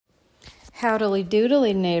Howdily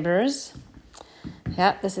doodly neighbors.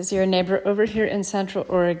 Yeah, this is your neighbor over here in Central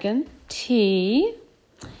Oregon, Tea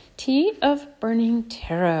of Burning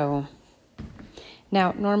Tarot.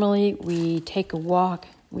 Now, normally we take a walk,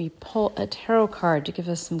 we pull a tarot card to give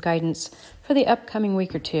us some guidance for the upcoming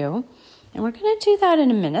week or two, and we're going to do that in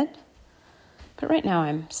a minute. But right now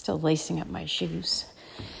I'm still lacing up my shoes.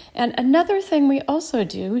 And another thing we also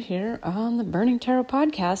do here on the Burning Tarot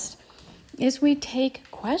podcast is we take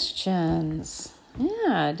questions.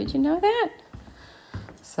 Yeah, did you know that?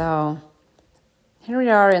 So here we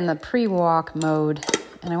are in the pre-walk mode,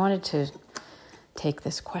 and I wanted to take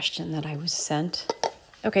this question that I was sent.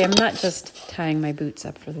 Okay, I'm not just tying my boots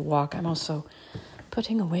up for the walk. I'm also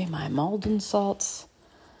putting away my Malden salts,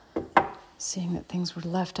 seeing that things were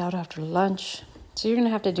left out after lunch. So you're going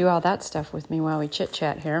to have to do all that stuff with me while we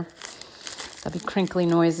chit-chat here. There'll be crinkly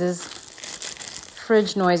noises,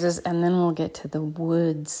 fridge noises, and then we'll get to the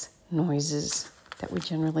woods noises that we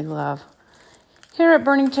generally love here at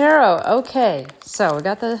Burning Tarot. Okay, so we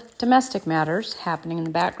got the domestic matters happening in the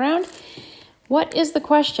background. What is the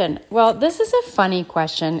question? Well, this is a funny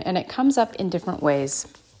question, and it comes up in different ways.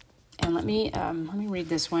 And let me read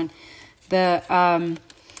this one. The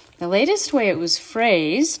latest way it was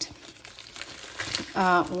phrased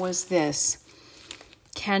was this: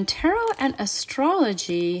 can tarot and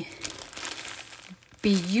astrology be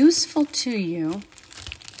useful to you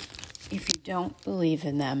if you don't believe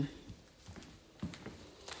in them?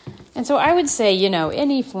 And so I would say,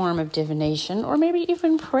 any form of divination or maybe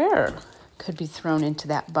even prayer could be thrown into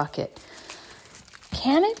that bucket.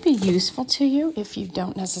 Can it be useful to you if you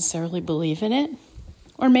don't necessarily believe in it?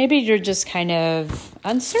 Or maybe you're just kind of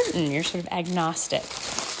uncertain, you're sort of agnostic.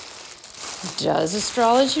 Does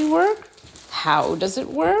astrology work? How does it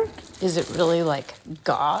work? Is it really like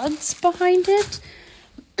gods behind it?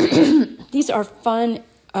 These are fun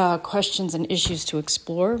questions and issues to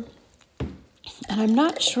explore. And I'm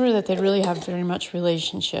not sure that they really have very much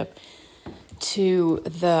relationship to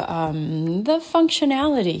the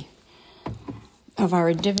functionality of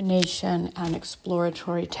our divination and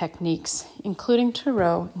exploratory techniques, including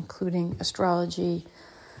tarot, including astrology,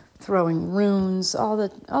 throwing runes, all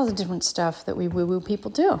the different stuff that we woo-woo people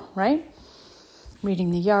do, right? Reading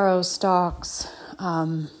the yarrow stalks,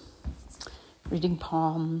 reading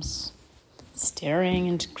palms, staring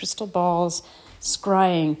into crystal balls,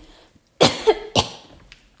 scrying.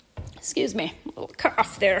 Excuse me, a little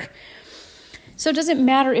cough there. So does it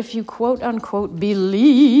matter if you quote-unquote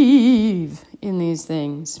believe in these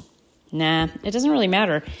things? Nah, it doesn't really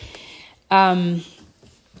matter.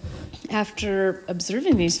 After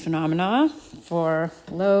observing these phenomena for,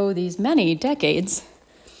 these many decades,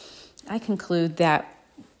 I conclude that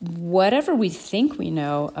whatever we think we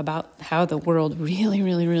know about how the world really,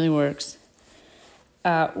 really, really works,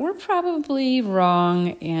 we're probably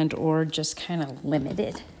wrong and or just kind of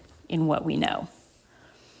limited in what we know.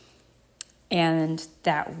 And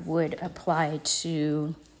that would apply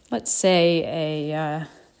to, let's say, a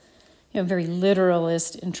very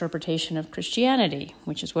literalist interpretation of Christianity,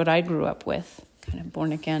 which is what I grew up with, kind of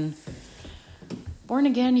born again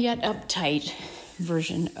yet uptight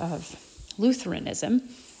version of Lutheranism.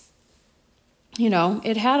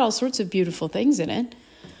 It had all sorts of beautiful things in it.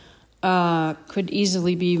 Could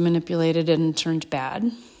easily be manipulated and turned bad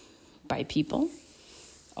by people,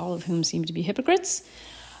 all of whom seem to be hypocrites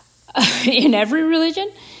in every religion.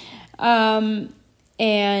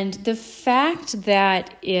 And the fact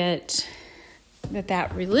that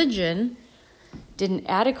that religion didn't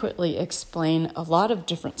adequately explain a lot of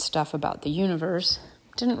different stuff about the universe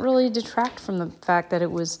didn't really detract from the fact that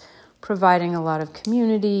it was providing a lot of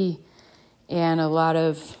community and a lot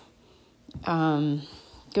of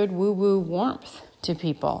good woo-woo warmth to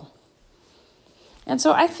people. And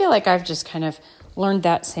so I feel like I've just kind of learned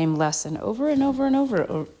that same lesson over and over and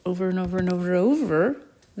over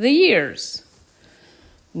the years,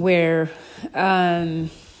 where my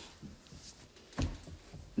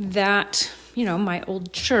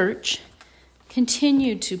old church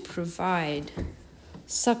continued to provide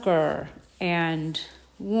succor and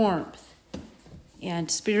warmth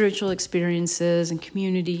and spiritual experiences and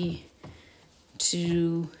community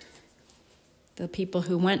to the people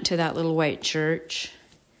who went to that little white church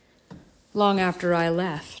long after I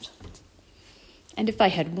left. And if I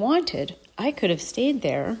had wanted, I could have stayed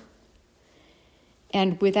there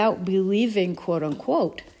and without believing, quote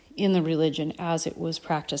unquote, in the religion as it was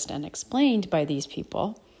practiced and explained by these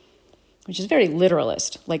people, which is very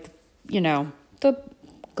literalist. Like, the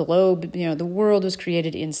globe, the world was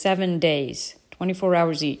created in 7 days, 24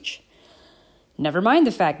 hours each. Never mind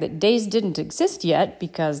the fact that days didn't exist yet,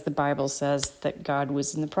 because the Bible says that God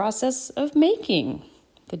was in the process of making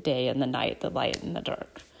the day and the night, the light and the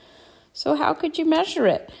dark. So how could you measure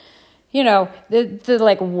it? The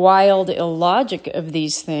like wild illogic of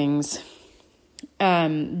these things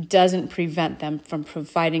doesn't prevent them from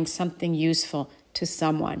providing something useful to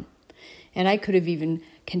someone. And I could have even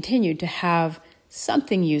continued to have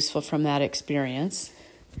something useful from that experience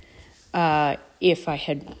if I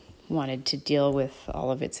had wanted to deal with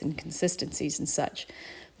all of its inconsistencies and such.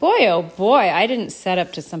 Boy, oh boy, I didn't set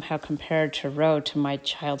up to somehow compare Tarot to my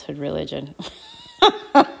childhood religion.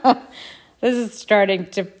 This is starting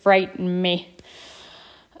to frighten me.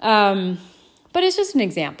 But it's just an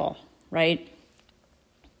example, right?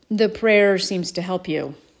 The prayer seems to help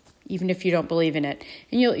you, even if you don't believe in it.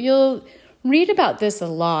 And you'll read about this a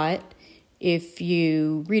lot if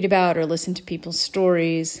you read about or listen to people's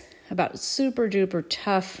stories about super duper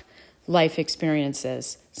tough life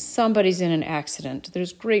experiences. Somebody's in an accident.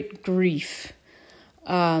 There's great grief.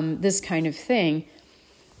 This kind of thing.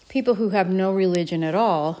 People who have no religion at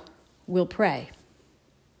all will pray.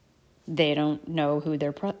 They don't know who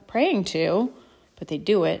they're praying to, but they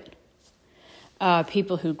do it.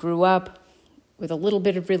 People who grew up with a little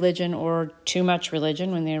bit of religion or too much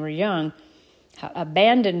religion when they were young,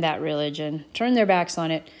 abandoned that religion, turned their backs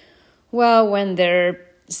on it. Well, when they're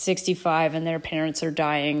 65 and their parents are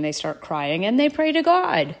dying, they start crying and they pray to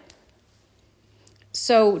God.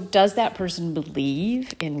 So does that person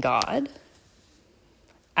believe in God?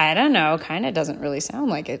 I don't know, kind of doesn't really sound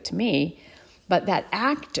like it to me. But that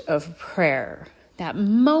act of prayer, that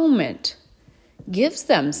moment, gives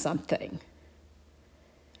them something.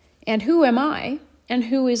 And who am I? And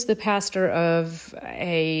who is the pastor of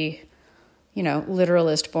a,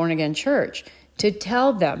 literalist born-again church to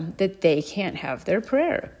tell them that they can't have their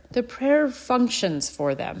prayer? The prayer functions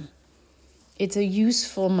for them. It's a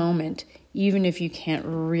useful moment, even if you can't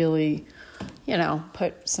really,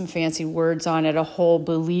 put some fancy words on it, a whole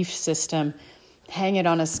belief system, hang it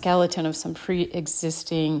on a skeleton of some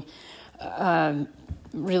pre-existing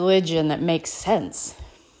religion that makes sense.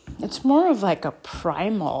 It's more of like a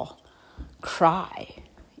primal cry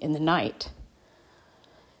in the night.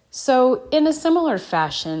 So in a similar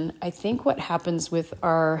fashion, I think what happens with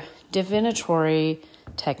our divinatory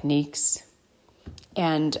techniques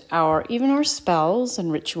and even our spells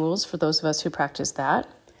and rituals, for those of us who practice that.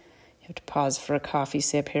 You have to pause for a coffee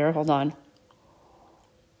sip here. Hold on.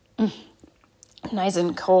 Nice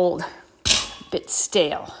and cold. A bit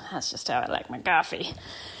stale. That's just how I like my coffee.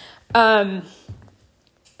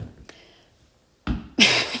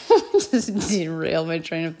 Just derail my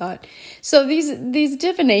train of thought. So these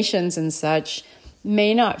divinations and such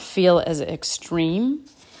may not feel as extreme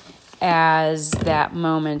as that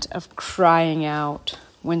moment of crying out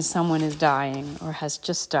when someone is dying or has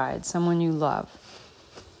just died, someone you love,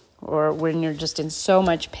 or when you're just in so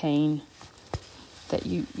much pain that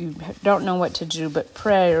you don't know what to do but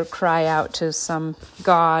pray or cry out to some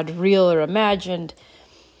God, real or imagined.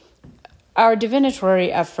 Our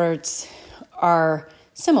divinatory efforts are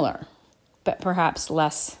similar, but perhaps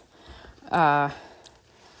less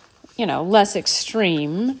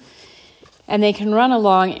extreme. And they can run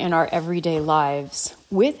along in our everyday lives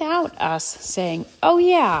without us saying, oh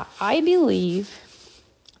yeah, I believe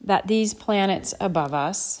that these planets above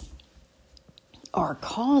us are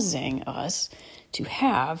causing us to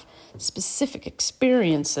have specific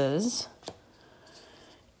experiences.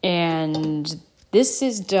 And this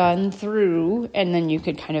is done through, and then you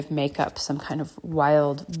could kind of make up some kind of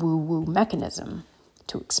wild woo-woo mechanism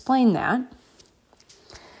to explain that.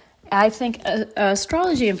 I think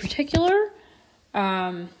astrology in particular,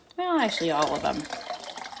 actually all of them.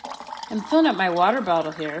 I'm filling up my water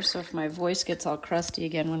bottle here, so if my voice gets all crusty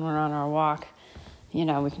again when we're on our walk, we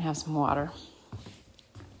can have some water.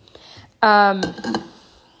 I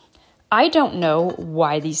don't know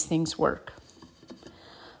why these things work.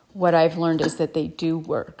 What I've learned is that they do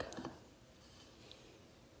work.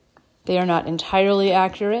 They are not entirely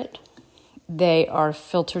accurate. They are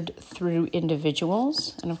filtered through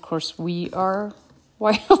individuals. And of course, we are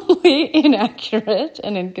wildly inaccurate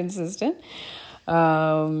and inconsistent.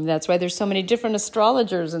 That's why there's so many different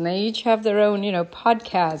astrologers, and they each have their own,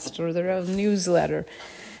 podcast or their own newsletter.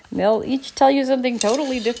 And they'll each tell you something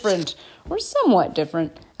totally different or somewhat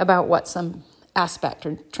different about what some aspect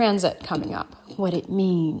or transit coming up, what it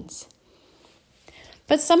means.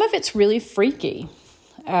 But some of it's really freaky.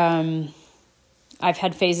 I've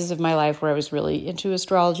had phases of my life where I was really into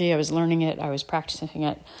astrology. I was learning it. I was practicing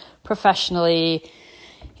it professionally.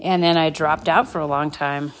 And then I dropped out for a long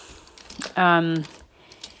time. And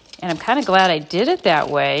I'm kind of glad I did it that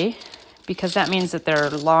way, because that means that there are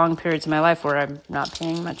long periods of my life where I'm not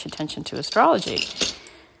paying much attention to astrology.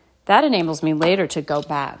 That enables me later to go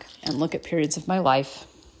back and look at periods of my life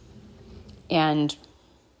and,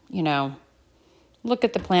 look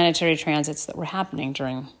at the planetary transits that were happening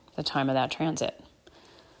during the time of that transit.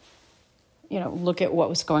 Look at what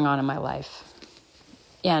was going on in my life.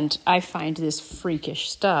 And I find this freakish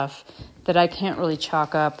stuff that I can't really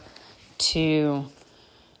chalk up to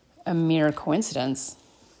a mere coincidence.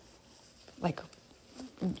 Like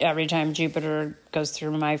every time Jupiter goes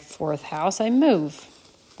through my 4th house, I move.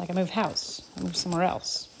 Like I move house, I move somewhere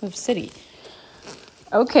else, move city.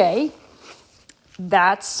 Okay,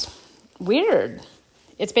 that's weird.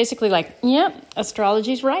 It's basically like,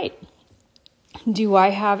 astrology's right. Do I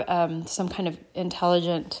have some kind of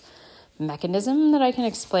intelligent mechanism that I can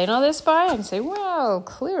explain all this by? And say, well,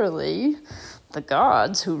 clearly the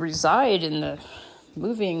gods who reside in the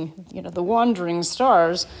moving, the wandering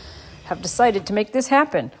stars have decided to make this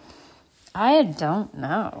happen. I don't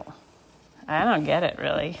know. I don't get it,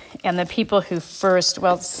 really. And the people who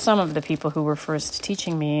some of the people who were first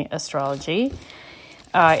teaching me astrology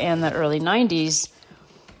in the early 90s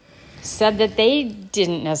said that they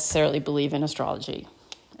didn't necessarily believe in astrology.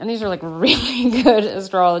 And these are like really good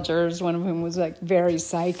astrologers, one of whom was like very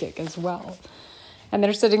psychic as well. And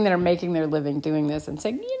they're sitting there making their living doing this and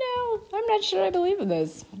saying, I'm not sure I believe in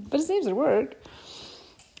this, but it seems to work.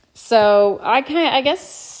 So I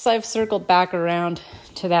guess I've circled back around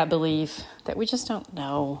to that belief that we just don't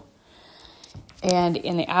know. And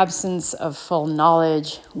in the absence of full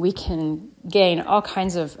knowledge, we can gain all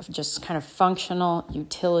kinds of just kind of functional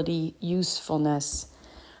utility, usefulness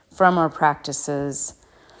from our practices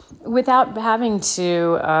without having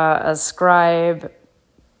to ascribe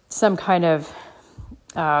some kind of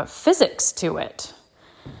physics to it.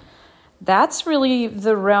 That's really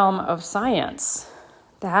the realm of science.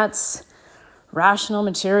 That's rational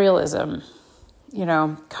materialism,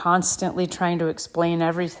 constantly trying to explain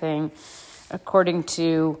everything according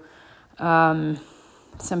to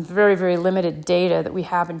some very, very limited data that we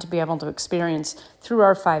happen to be able to experience through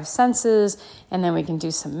our 5 senses, and then we can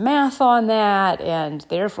do some math on that, and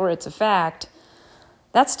therefore it's a fact.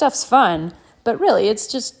 That stuff's fun, but really it's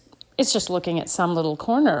just looking at some little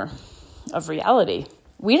corner of reality.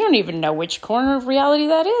 We don't even know which corner of reality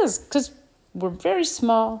that is, because we're very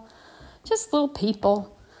small, just little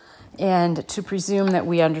people. And to presume that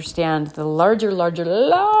we understand the larger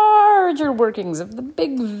workings of the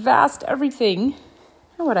big, vast everything,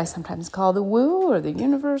 and what I sometimes call the woo or the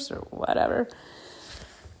universe or whatever,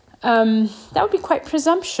 that would be quite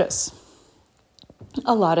presumptuous.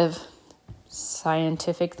 A lot of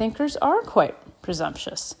scientific thinkers are quite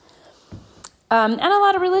presumptuous. And a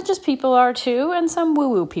lot of religious people are too, and some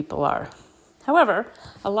woo-woo people are. However,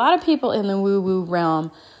 a lot of people in the woo-woo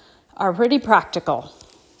realm are pretty practical.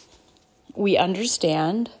 We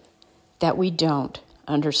understand that we don't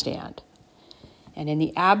understand. And in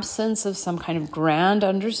the absence of some kind of grand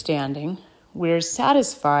understanding, we're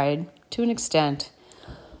satisfied to an extent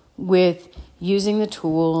with using the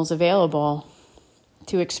tools available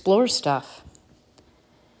to explore stuff.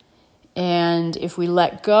 And if we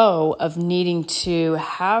let go of needing to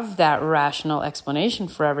have that rational explanation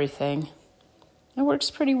for everything, it works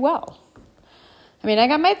pretty well. I mean, I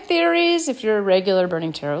got my theories. If you're a regular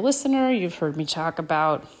Burning Tarot listener, you've heard me talk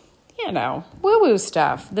about, woo-woo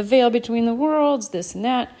stuff, the veil between the worlds, this and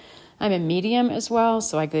that. I'm a medium as well,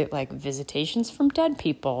 so I get like visitations from dead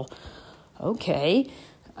people. Okay,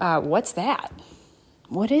 what's that?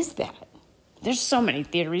 What is that? There's so many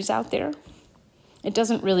theories out there. It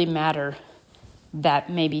doesn't really matter that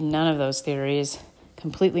maybe none of those theories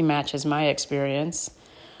completely matches my experience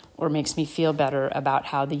or makes me feel better about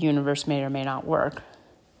how the universe may or may not work.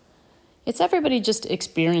 It's everybody just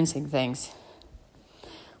experiencing things.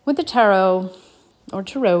 With the tarot, or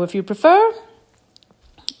tarot if you prefer,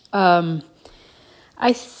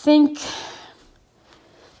 I think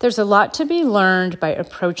there's a lot to be learned by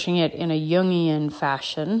approaching it in a Jungian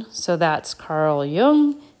fashion. So that's Carl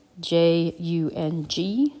Jung,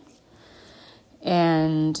 Jung,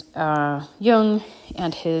 and Jung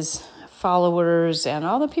and his followers and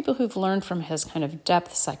all the people who've learned from his kind of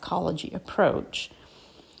depth psychology approach.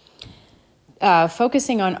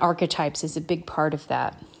 Focusing on archetypes is a big part of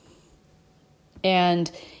that.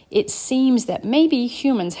 And it seems that maybe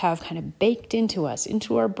humans have kind of baked into us,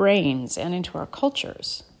 into our brains and into our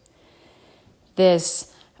cultures,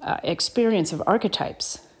 this experience of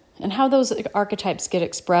archetypes and how those archetypes get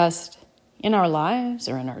expressed in our lives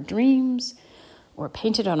or in our dreams or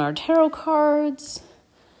painted on our tarot cards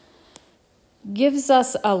gives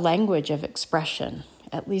us a language of expression,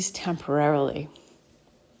 at least temporarily.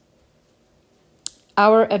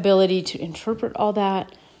 our ability to interpret all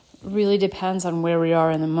that really depends on where we are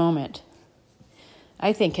in the moment.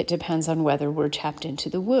 I think it depends on whether we're tapped into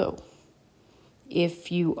the woo.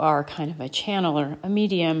 If you are kind of a channeler, a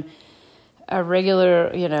medium, a regular,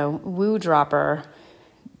 woo dropper,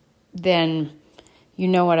 then you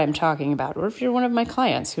know what I'm talking about. Or if you're one of my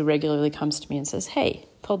clients who regularly comes to me and says, hey,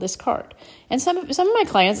 pull this card. And some of my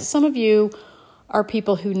clients, some of you are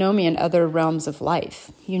people who know me in other realms of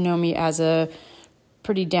life. You know me as a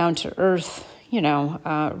pretty down-to-earth,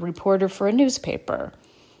 reporter for a newspaper,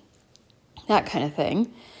 that kind of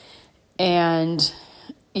thing. And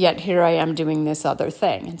yet here I am doing this other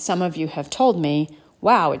thing. And some of you have told me,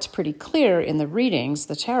 wow, it's pretty clear in the readings,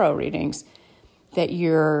 the tarot readings, that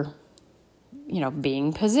you're,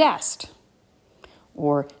 being possessed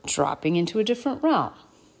or dropping into a different realm.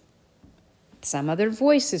 Some other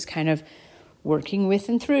voice is kind of working with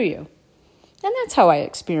and through you. And that's how I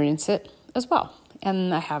experience it as well.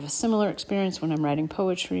 And I have a similar experience when I'm writing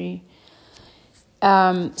poetry.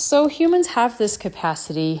 So humans have this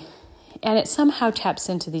capacity, and it somehow taps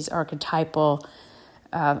into these archetypal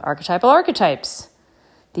archetypes,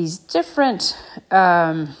 these different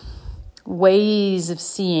ways of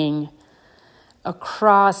seeing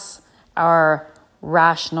across our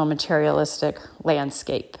rational, materialistic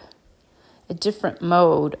landscape, a different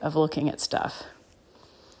mode of looking at stuff.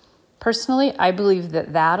 Personally, I believe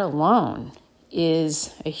that alone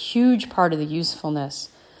is a huge part of the usefulness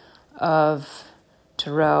of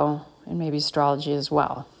tarot and maybe astrology as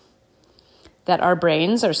well. That our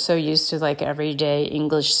brains are so used to everyday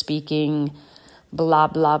English speaking, blah,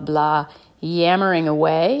 blah, blah, yammering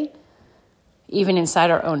away, even inside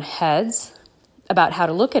our own heads, about how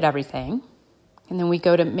to look at everything. And then we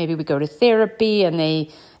go to therapy and they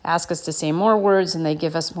ask us to say more words and they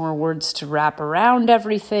give us more words to wrap around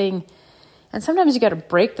everything. And sometimes you got to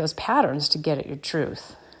break those patterns to get at your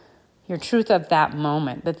truth of that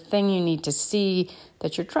moment, the thing you need to see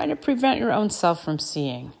that you're trying to prevent your own self from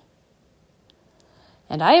seeing.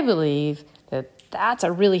 And I believe that that's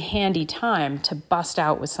a really handy time to bust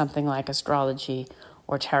out with something like astrology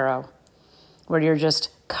or tarot, where you're just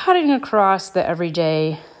cutting across the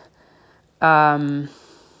everyday, sort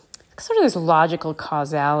of this logical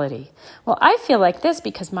causality. Well, I feel like this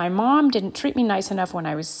because my mom didn't treat me nice enough when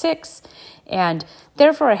I was 6, and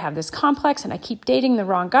therefore I have this complex, and I keep dating the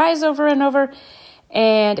wrong guys over and over.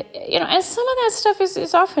 And, and some of that stuff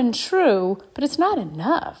is often true, but it's not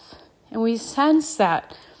enough. And we sense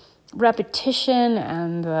that repetition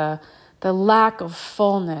and the lack of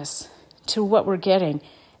fullness to what we're getting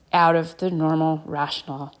out of the normal,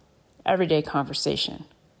 rational, everyday conversation.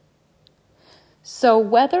 So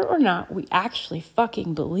whether or not we actually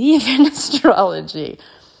fucking believe in astrology,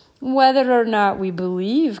 whether or not we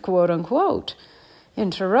believe, quote unquote,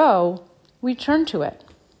 in tarot, we turn to it,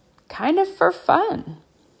 kind of for fun.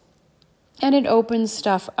 And it opens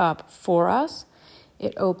stuff up for us.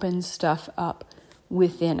 It opens stuff up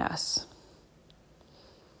within us.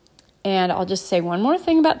 And I'll just say one more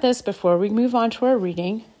thing about this before we move on to our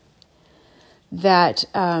reading, that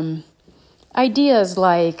ideas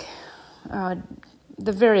like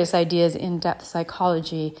the various ideas in depth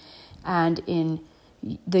psychology and in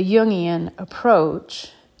the Jungian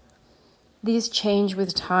approach, these change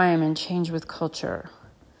with time and change with culture.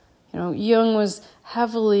 Jung was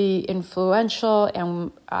heavily influential,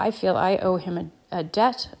 and I feel I owe him a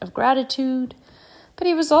debt of gratitude, but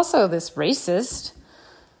he was also this racist.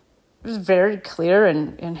 It was very clear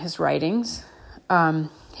in his writings.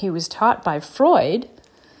 He was taught by Freud,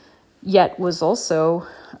 yet was also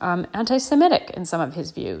anti-Semitic in some of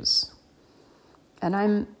his views. And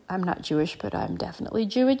I'm not Jewish, but I'm definitely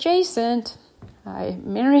Jew adjacent. I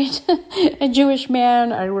married a Jewish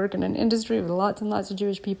man. I work in an industry with lots and lots of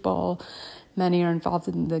Jewish people. Many are involved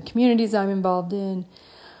in the communities I'm involved in.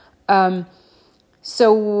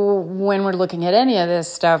 So when we're looking at any of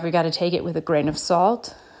this stuff, we got to take it with a grain of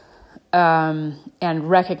salt. And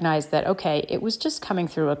recognize that, okay, it was just coming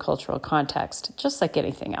through a cultural context, just like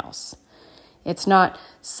anything else. It's not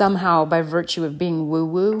somehow by virtue of being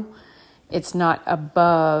woo-woo, it's not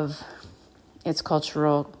above its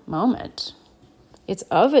cultural moment. It's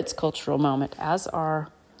of its cultural moment, as are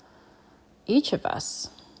each of us.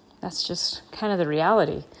 That's just kind of the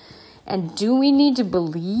reality. And do we need to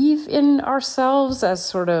believe in ourselves as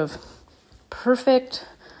sort of perfect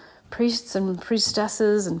priests and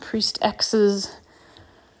priestesses and priestesses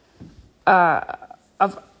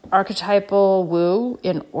of archetypal woo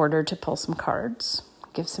in order to pull some cards,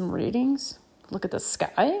 give some readings, look at the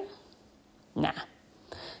sky?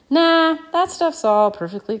 Nah, that stuff's all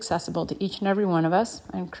perfectly accessible to each and every one of us.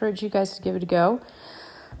 I encourage you guys to give it a go.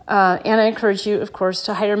 And I encourage you, of course,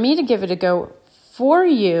 to hire me to give it a go for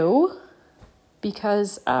you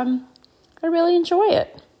because I really enjoy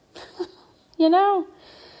it. I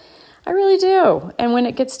really do. And when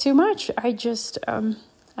it gets too much, I just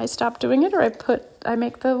I stop doing it, or I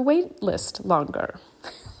make the wait list longer.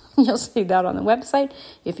 You'll see that on the website.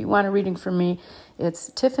 If you want a reading from me, it's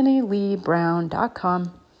tiffanyleebrown.com,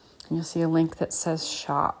 and you'll see a link that says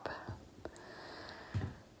shop.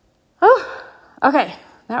 Oh, okay.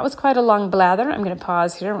 That was quite a long blather. I'm going to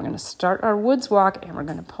pause here. We're going to start our woods walk, and we're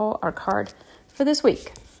going to pull our card for this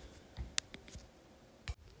week.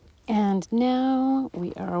 And now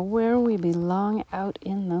we are where we belong, out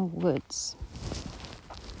in the woods.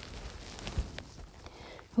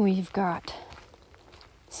 We've got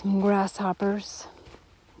some grasshoppers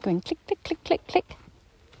going click, click, click, click, click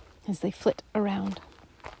as they flit around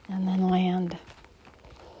and then land.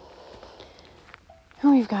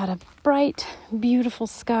 And we've got a bright, beautiful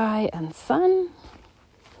sky and sun.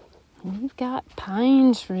 And we've got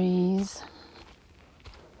pine trees.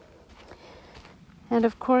 And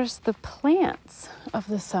of course, the plants of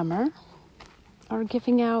the summer are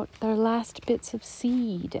giving out their last bits of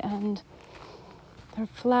seed, and their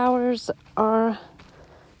flowers are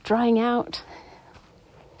drying out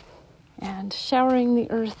and showering the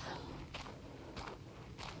earth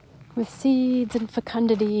with seeds and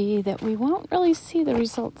fecundity that we won't really see the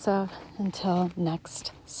results of until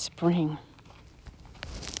next spring.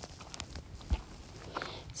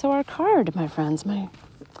 So our card, my friends, my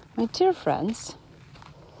dear friends,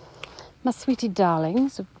 my sweetie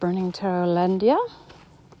darlings of Burning Tarotlandia,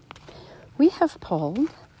 we have pulled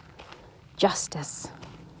Justice.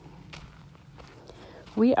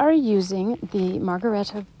 We are using the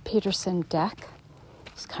Margareta Peterson deck.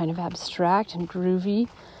 It's kind of abstract and groovy,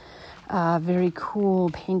 very cool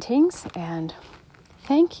paintings. And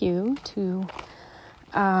thank you to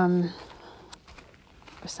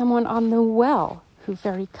someone on the well who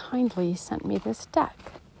very kindly sent me this deck.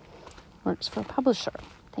 Works for a publisher.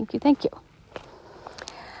 Thank you, thank you.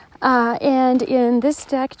 And in this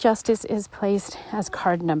deck, Justice is placed as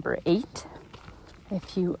card number 8.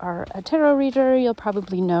 If you are a tarot reader, you'll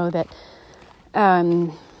probably know that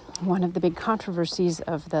one of the big controversies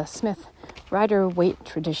of the Smith Rider-Waite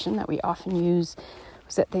tradition that we often use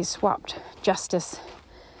was that they swapped Justice.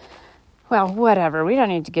 Well, whatever. We don't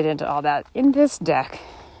need to get into all that. In this deck,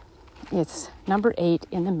 it's number 8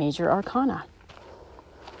 in the Major Arcana.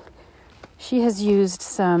 She has used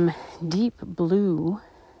some deep blue,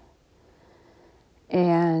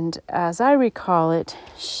 and as I recall it,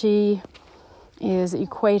 she is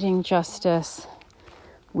equating Justice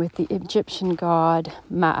with the Egyptian god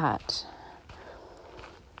Ma'at.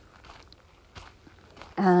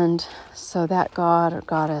 And so that god or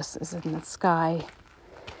goddess is in the sky,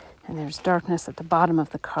 and there's darkness at the bottom of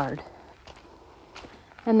the card.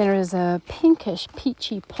 And there is a pinkish,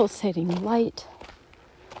 peachy, pulsating light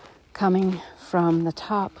coming from the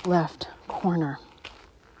top left corner.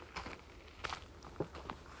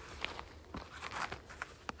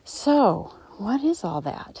 So, what is all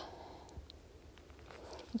that?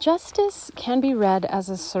 Justice can be read as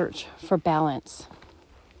a search for balance.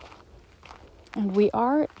 And we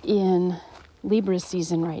are in Libra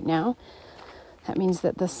season right now. That means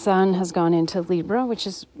that the sun has gone into Libra, which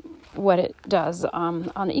is what it does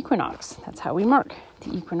on the equinox. That's how we mark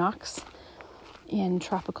the equinox in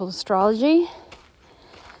tropical astrology.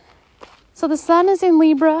 So the sun is in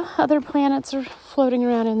Libra. Other planets are floating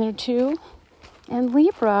around in there too. And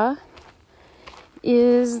Libra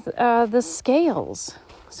is the scales.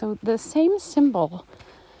 So the same symbol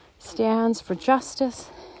stands for justice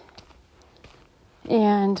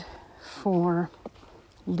and for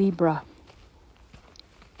Libra.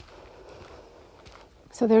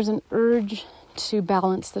 So there's an urge to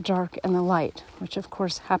balance the dark and the light, which of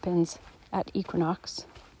course happens at equinox.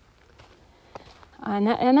 And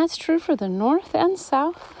that's true for the north and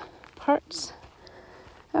south parts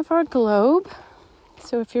of our globe.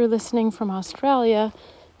 So if you're listening from Australia,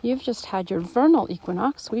 you've just had your vernal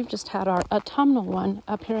equinox. We've just had our autumnal one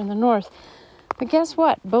up here in the north. But guess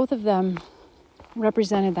what? Both of them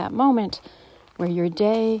represented that moment where your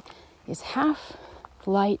day is half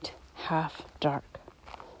light, half dark.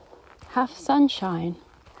 Half sunshine,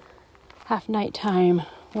 half nighttime,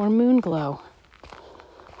 or moon glow.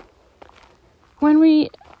 When we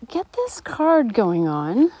get this card going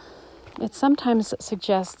on, it sometimes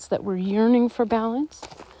suggests that we're yearning for balance,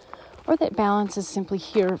 or that balance is simply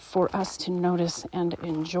here for us to notice and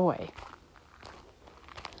enjoy.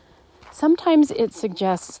 Sometimes it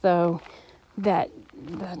suggests, though, that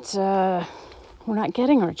we're not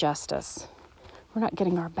getting our justice. We're not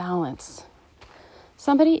getting our balance.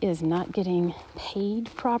 somebody is not getting paid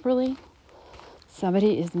properly,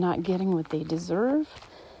 somebody is not getting what they deserve,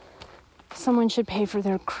 someone should pay for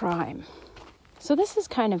their crime. So this is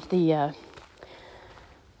kind of the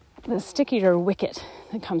stickier wicket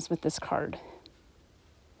that comes with this card.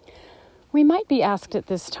 We might be asked at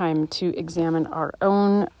this time to examine our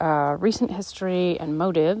own recent history and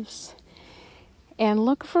motives and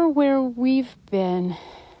look for where we've been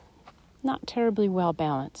not terribly well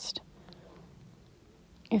balanced.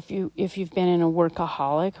 If you've been in a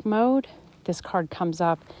workaholic mode, this card comes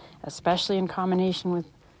up, especially in combination with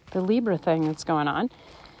the Libra thing that's going on,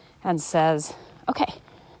 and says, okay,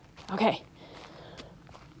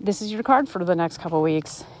 this is your card for the next couple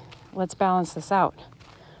weeks. Let's balance this out.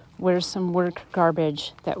 Where's some work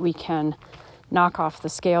garbage that we can knock off the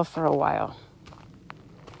scale for a while?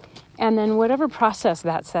 And then whatever process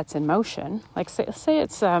that sets in motion, like say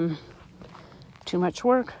it's too much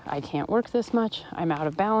work, I can't work this much, I'm out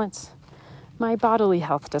of balance, my bodily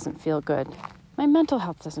health doesn't feel good, my mental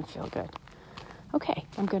health doesn't feel good. Okay,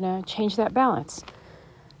 I'm going to change that balance.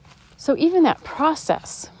 So even that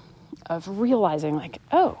process of realizing like,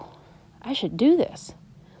 oh, I should do this,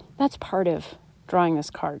 that's part of drawing this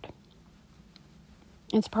card.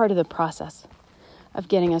 It's part of the process of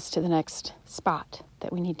getting us to the next spot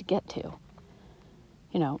that we need to get to.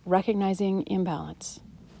 Recognizing imbalance.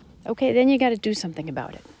 Okay, then you got to do something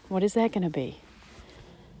about it. What is that going to be?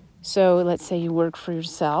 So let's say you work for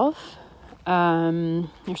yourself,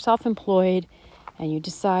 you're self-employed, and you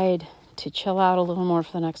decide to chill out a little more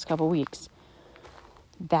for the next couple weeks.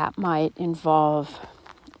 That might involve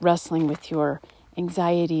wrestling with your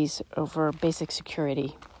anxieties over basic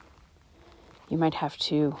security. You might have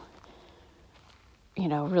to,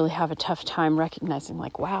 really have a tough time recognizing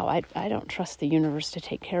like, wow, I don't trust the universe to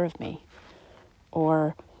take care of me.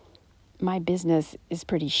 Or my business is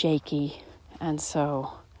pretty shaky, and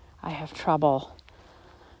so I have trouble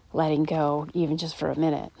letting go even just for a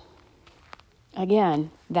minute.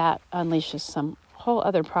 Again, that unleashes some whole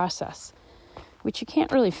other process, which you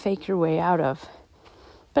can't really fake your way out of.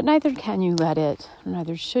 But neither can you let it, or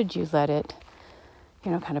neither should you let it,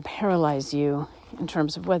 kind of paralyze you in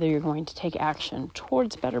terms of whether you're going to take action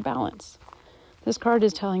towards better balance. This card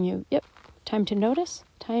is telling you, yep, time to notice,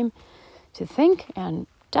 time to think, and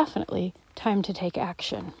definitely time to take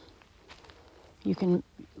action. You can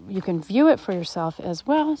view it for yourself as,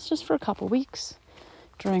 well, it's just for a couple weeks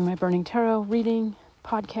during my Burning Tarot reading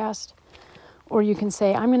podcast. Or you can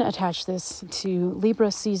say, I'm going to attach this to Libra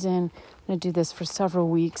season. I'm going to do this for several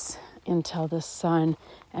weeks until the sun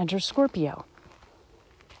enters Scorpio.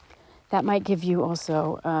 That might give you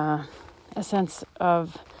also a sense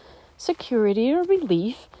of security or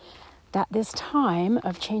relief that this time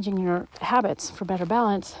of changing your habits for better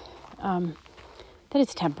balance, that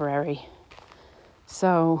it's temporary.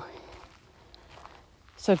 So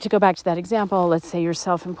to go back to that example, let's say you're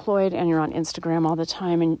self-employed and you're on Instagram all the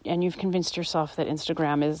time and you've convinced yourself that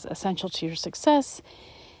Instagram is essential to your success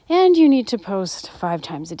and you need to post 5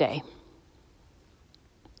 times a day.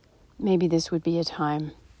 Maybe this would be a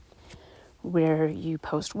time where you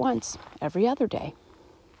post once every other day.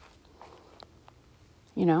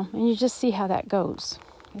 And you just see how that goes.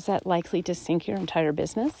 Is that likely to sink your entire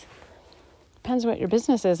business? Depends what your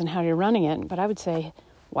business is and how you're running it, but I would say,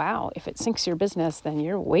 wow, if it sinks your business, then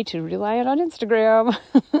you're way too reliant on Instagram.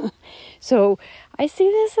 So I see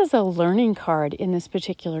this as a learning card in this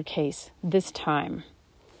particular case, this time.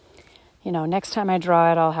 Next time I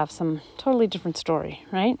draw it, I'll have some totally different story,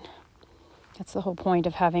 right? That's the whole point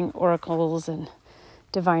of having oracles and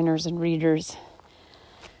diviners and readers,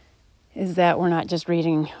 is that we're not just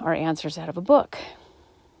reading our answers out of a book.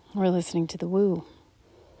 We're listening to the woo.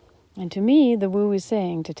 And to me, the woo is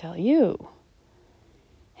saying to tell you,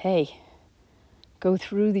 hey, go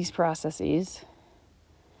through these processes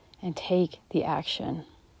and take the action.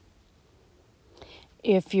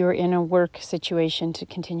 If you're in a work situation, to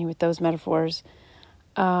continue with those metaphors,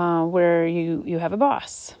 where you have a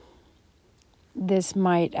boss, this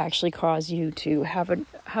might actually cause you to have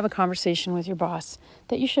a conversation with your boss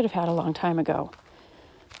that you should have had a long time ago,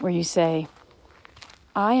 where you say,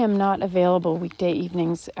 I am not available weekday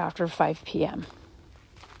evenings after 5 p.m.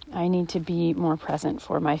 I need to be more present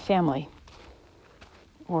for my family,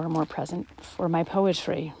 or more present for my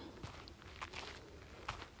poetry.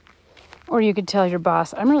 Or you could tell your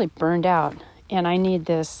boss, I'm really burned out and I need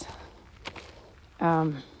this,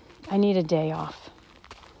 I need a day off.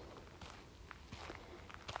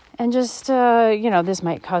 And just, this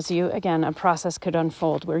might cause you, again, a process could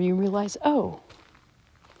unfold where you realize, oh,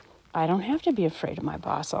 I don't have to be afraid of my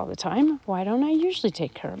boss all the time. Why don't I usually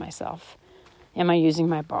take care of myself? Am I using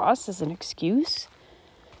my boss as an excuse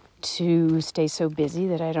to stay so busy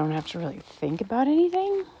that I don't have to really think about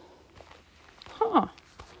anything?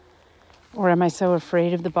 Or am I so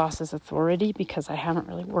afraid of the boss's authority because I haven't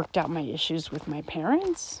really worked out my issues with my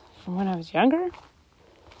parents from when I was younger?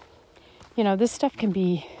 This stuff can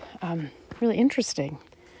be really interesting.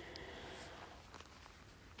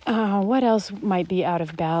 What else might be out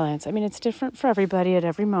of balance? I mean, it's different for everybody at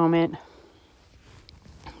every moment.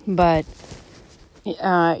 But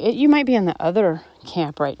you might be in the other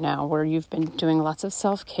camp right now where you've been doing lots of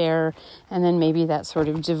self-care, and then maybe that sort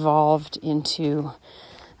of devolved into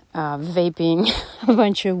vaping a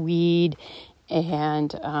bunch of weed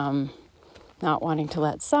and not wanting to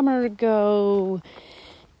let summer go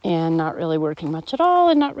and not really working much at all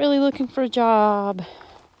and not really looking for a job.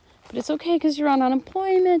 But it's okay because you're on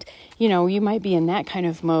unemployment. You might be in that kind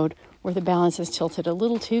of mode where the balance is tilted a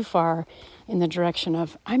little too far in the direction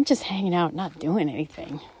of, I'm just hanging out, not doing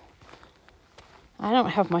anything. I don't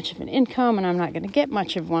have much of an income and I'm not going to get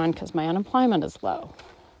much of one because my unemployment is low.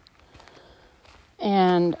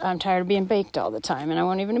 And I'm tired of being baked all the time and I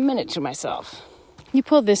won't even admit it to myself. You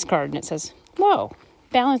pull this card and it says, whoa,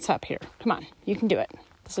 balance up here. Come on, you can do it.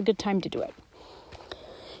 It's a good time to do it.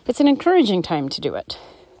 It's an encouraging time to do it.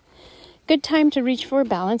 Good time to reach for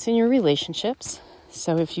balance in your relationships.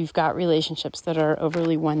 So if you've got relationships that are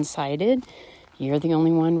overly one-sided, you're the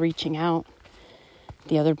only one reaching out.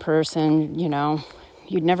 The other person,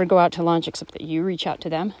 you'd never go out to lunch except that you reach out to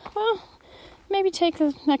them. Well, maybe take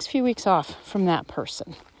the next few weeks off from that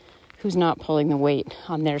person who's not pulling the weight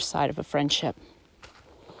on their side of a friendship.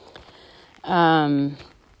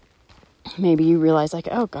 Maybe you realize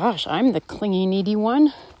oh gosh, I'm the clingy, needy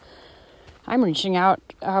one. I'm reaching out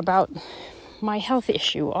about my health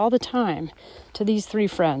issue all the time to these 3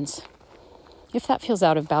 friends. If that feels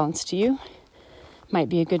out of balance to you, might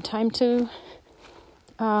be a good time to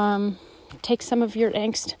take some of your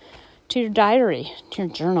angst to your diary, to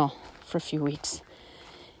your journal for a few weeks,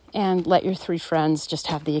 and let your 3 friends just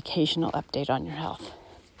have the occasional update on your health.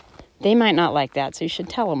 They might not like that, so you should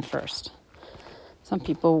tell them first. Some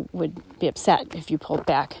people would be upset if you pulled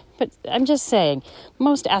back. But I'm just saying,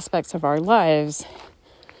 most aspects of our lives,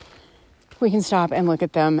 we can stop and look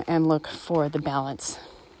at them and look for the balance.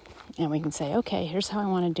 And we can say, okay, here's how I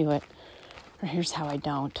want to do it, or here's how I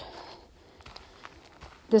don't.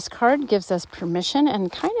 This card gives us permission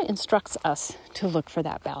and kind of instructs us to look for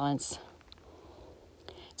that balance.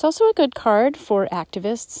 It's also a good card for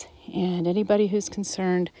activists and anybody who's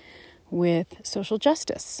concerned with social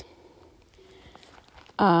justice.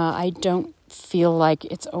 I don't feel like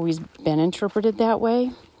it's always been interpreted that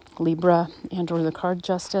way, Libra and or the card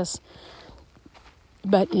Justice.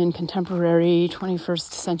 But in contemporary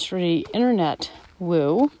 21st century internet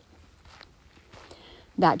woo,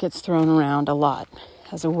 that gets thrown around a lot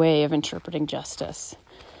as a way of interpreting justice.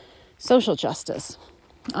 Social justice.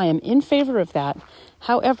 I am in favor of that.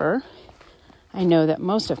 However, I know that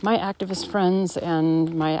most of my activist friends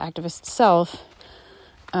and my activist self,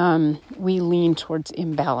 we lean towards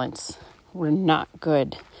imbalance. We're not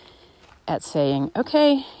good at saying,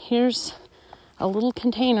 okay, here's a little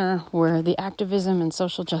container where the activism and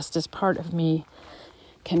social justice part of me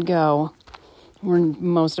can go.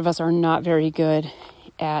 Most of us are not very good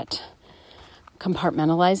at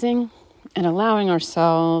compartmentalizing and allowing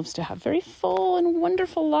ourselves to have very full and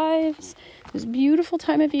wonderful lives this beautiful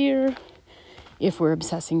time of year if we're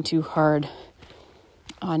obsessing too hard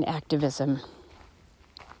on activism.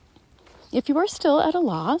 If you are still at a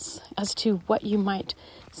loss as to what you might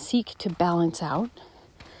seek to balance out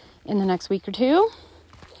in the next week or two,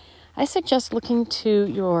 I suggest looking to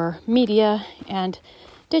your media and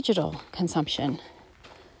digital consumption.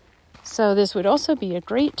 So this would also be a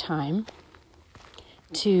great time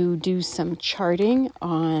to do some charting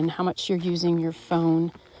on how much you're using your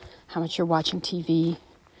phone, how much you're watching TV,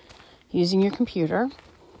 using your computer.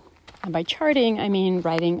 And by charting, I mean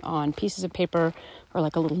writing on pieces of paper or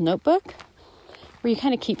like a little notebook where you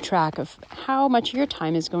kind of keep track of how much of your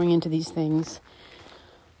time is going into these things,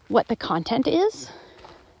 what the content is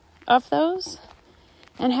of those,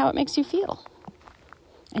 and how it makes you feel.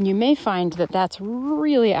 And you may find that that's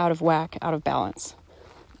really out of whack, out of balance.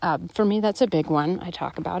 For me, that's a big one. I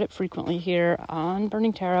talk about it frequently here on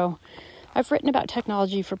Burning Tarot. I've written about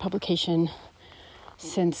technology for publication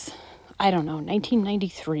since,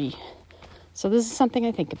 1993. So this is something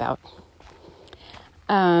I think about.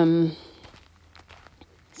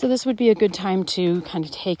 So this would be a good time to kind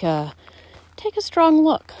of take a strong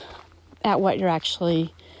look at what you're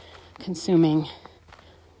actually consuming,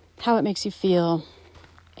 how it makes you feel,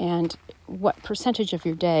 and what percentage of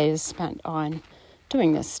your day is spent on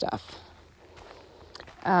doing this stuff.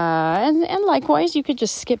 And likewise, you could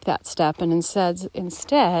just skip that step and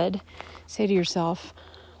instead say to yourself,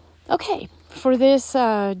 okay, for this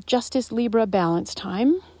Justice Libra balance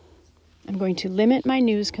time, I'm going to limit my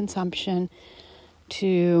news consumption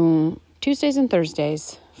to Tuesdays and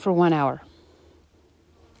Thursdays for 1 hour.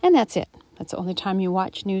 And that's it. That's the only time you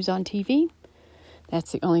watch news on TV.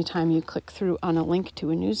 That's the only time you click through on a link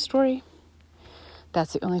to a news story.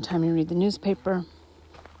 That's the only time you read the newspaper.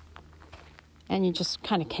 And you just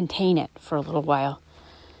kind of contain it for a little while.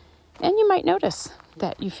 And you might notice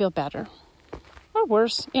that you feel better. Or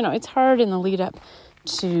worse, it's hard in the lead up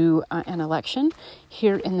to an election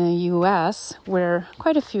here in the U.S., where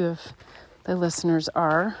quite a few of the listeners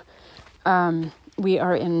are. We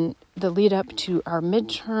are in the lead up to our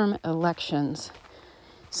midterm elections.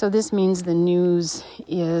 So this means the news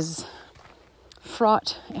is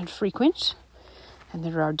fraught and frequent, and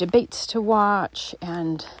there are debates to watch,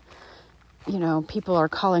 and people are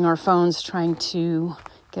calling our phones trying to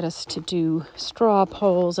get us to do straw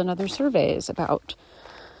polls and other surveys about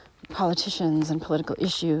politicians and political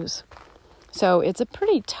issues. So it's a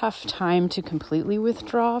pretty tough time to completely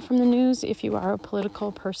withdraw from the news if you are a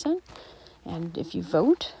political person and if you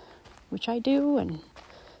vote, which I do and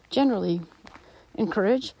generally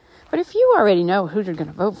encourage. But if you already know who you're going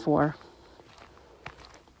to vote for,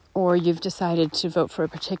 or you've decided to vote for a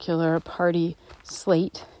particular party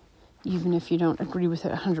slate, even if you don't agree with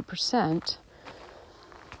it 100%,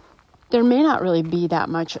 there may not really be that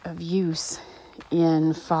much of use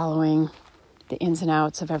in following the ins and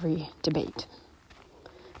outs of every debate.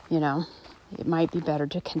 It might be better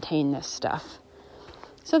to contain this stuff.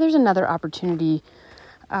 So there's another opportunity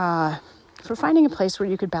for finding a place where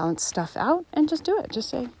you could balance stuff out and just do it. Just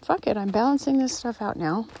say, fuck it, I'm balancing this stuff out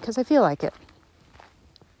now because I feel like it.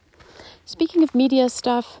 Speaking of media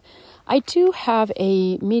stuff, I do have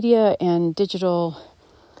a media and digital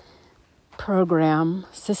program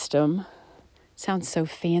system. Sounds so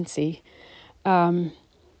fancy.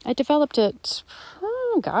 I developed it,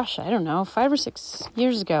 5 or 6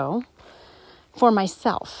 years ago for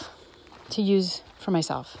myself, to use for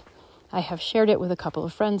myself. I have shared it with a couple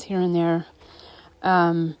of friends here and there.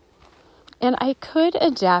 And I could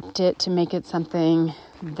adapt it to make it something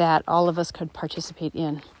that all of us could participate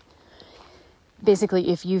in. Basically,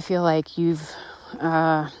 if you feel like you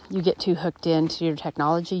get too hooked into your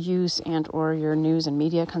technology use and or your news and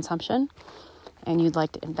media consumption, and you'd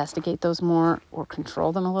like to investigate those more or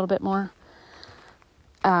control them a little bit more,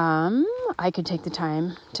 I could take the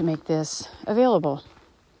time to make this available.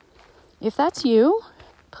 If that's you,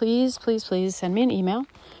 please send me an email,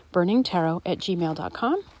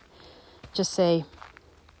 burningtarot@gmail.com. Just say,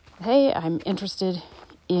 hey, I'm interested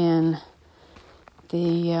in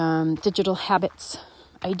the digital habits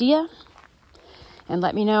idea, and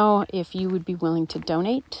let me know if you would be willing to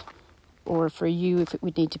donate, or for you if it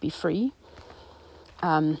would need to be free.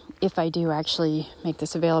 If I do actually make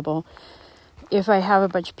this available, if I have a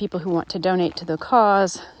bunch of people who want to donate to the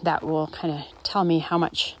cause, that will kind of tell me how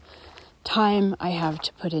much time I have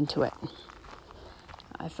to put into it.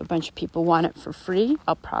 If a bunch of people want it for free,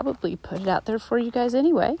 I'll probably put it out there for you guys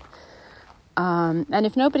anyway. And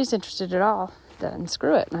if nobody's interested at all, then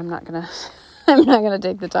screw it. I'm not gonna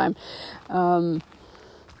take the time.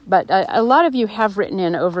 But a lot of you have written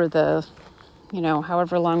in over the,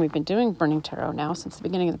 however long we've been doing Burning Tarot now, since the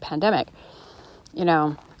beginning of the pandemic,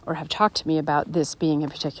 or have talked to me about this being a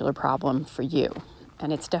particular problem for you.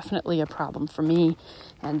 And it's definitely a problem for me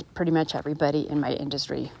and pretty much everybody in my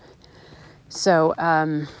industry. So,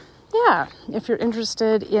 if you're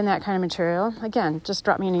interested in that kind of material, again, just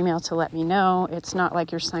drop me an email to let me know. It's not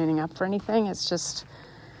like you're signing up for anything. It's just,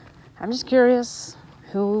 I'm just curious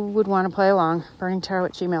who would want to play along.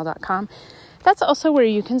 burningtarot@gmail.com. That's also where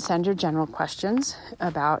you can send your general questions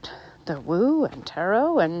about the woo and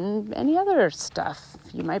tarot and any other stuff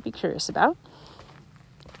you might be curious about.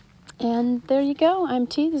 And there you go. I'm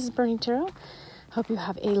T. This is Burning Tarot. Hope you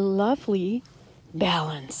have a lovely,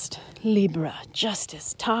 balanced Libra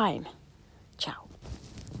justice time. Ciao.